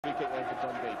free kick there for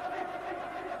Dundee.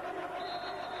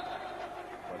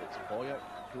 But it's Boyer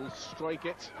who'll strike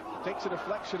it. Takes a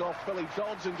deflection off Billy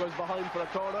Dodds and goes behind for a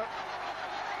corner.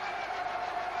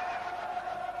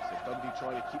 So Dundee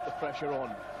trying to keep the pressure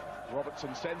on.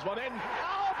 Robertson sends one in.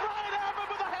 Oh, Brian Irvine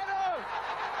with a header!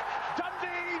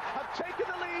 Dundee have taken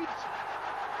the lead.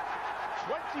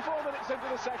 24 minutes into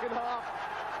the second half.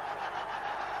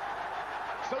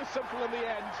 So simple in the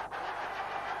end.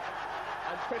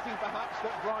 And fitting perhaps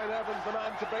that Brian Irvine's the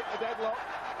man to break the deadlock.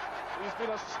 He's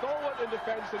been a stalwart in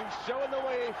defence and he's showing the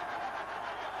way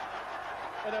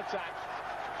in attack.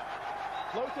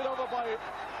 Floated over by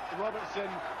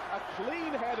Robertson, a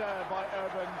clean header by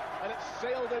Irvine, and it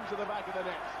sailed into the back of the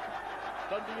net.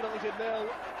 Dundee United 0,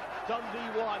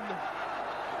 Dundee 1.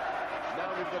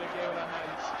 Now we've got a game in our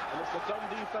hands, and it's the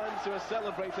Dundee fans who are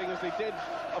celebrating as they did,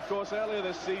 of course, earlier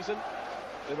this season.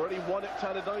 They've already won at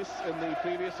Tannadice in the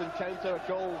previous encounter. A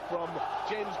goal from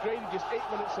James Grady just 8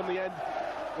 minutes from the end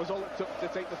was all it took to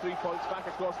take the 3 points back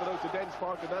across the road to Dens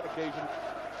Park on that occasion.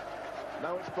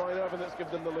 Now it's Brian Irvine that's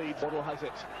given them the lead. Waddle has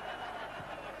it.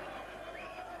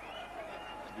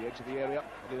 To the edge of the area,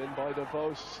 headed in by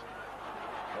DeVos.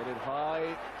 Headed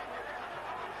high.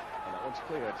 And that one's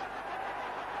cleared.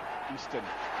 Easton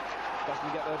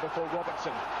doesn't get there before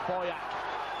Robertson. Boyack.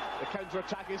 The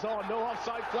counter-attack is on. No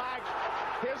offside flag.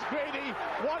 Here's Grady.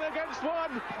 1 against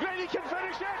 1. Grady can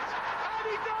finish it. And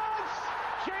he does!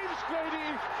 James Grady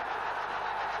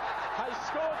has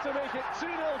scored to make it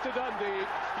 2-0 to Dundee.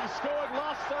 He scored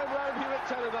last time round here at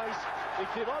Tannadice. He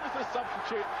came on as a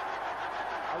substitute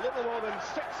a little more than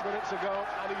 6 minutes ago,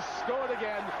 and he scored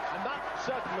again, and that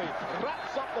certainly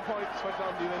wraps up the points for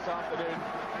Dundee this afternoon.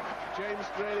 James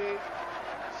Grady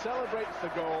celebrates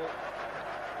the goal.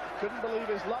 Couldn't believe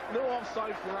his luck. No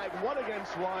offside flag. 1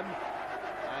 against 1,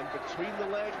 and between the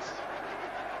legs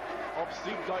of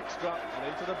Steve Dykstra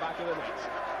and into the back of the net.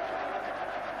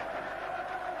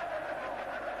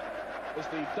 As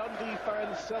the Dundee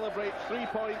fans celebrate 3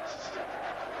 points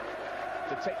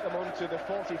to take them on to the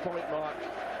 40-point mark,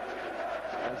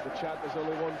 as the chant is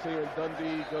only one team and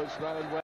Dundee goes round.